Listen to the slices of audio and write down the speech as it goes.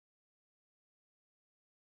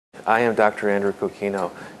I am Dr. Andrew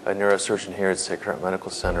Kokkino, a neurosurgeon here at Sacred Heart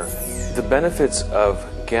Medical Center. The benefits of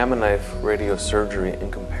gamma knife radiosurgery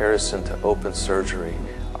in comparison to open surgery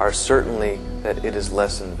are certainly that it is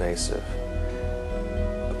less invasive.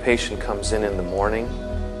 A patient comes in the morning,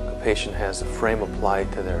 a patient has a frame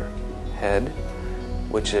applied to their head,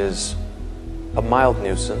 which is a mild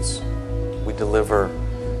nuisance. We deliver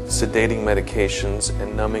sedating medications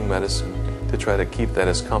and numbing medicine to try to keep that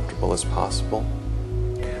as comfortable as possible.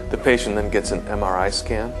 The patient then gets an MRI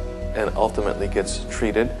scan and ultimately gets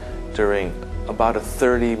treated during about a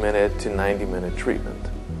 30-minute to 90-minute treatment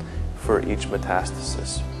for each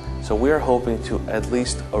metastasis. So we are hoping to at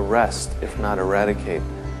least arrest, if not eradicate,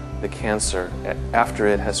 the cancer after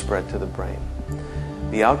it has spread to the brain.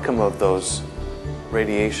 The outcome of those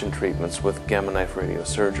radiation treatments with gamma knife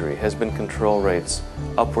radiosurgery has been control rates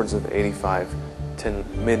upwards of 85 to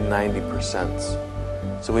mid-90%.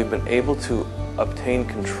 So we've been able to obtain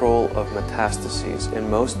control of metastases in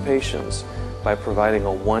most patients by providing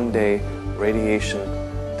a one-day radiation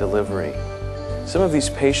delivery. Some of these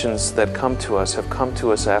patients that come to us have come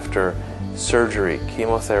to us after surgery,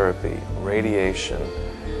 chemotherapy, radiation,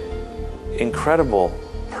 incredible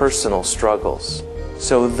personal struggles.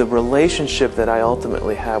 So the relationship that I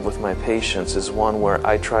ultimately have with my patients is one where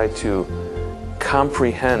I try to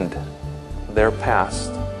comprehend their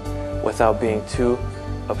past without being too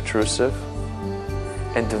obtrusive,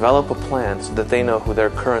 and develop a plan so that they know who their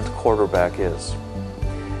current quarterback is.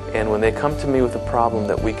 And when they come to me with a problem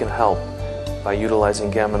that we can help by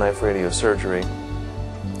utilizing gamma knife radiosurgery,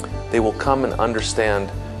 they will come and understand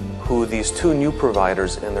who these two new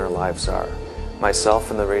providers in their lives are.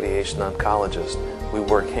 Myself and the radiation oncologist, we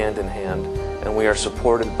work hand in hand, and we are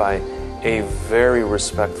supported by a very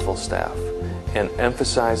respectful staff and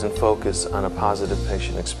emphasize and focus on a positive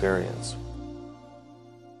patient experience.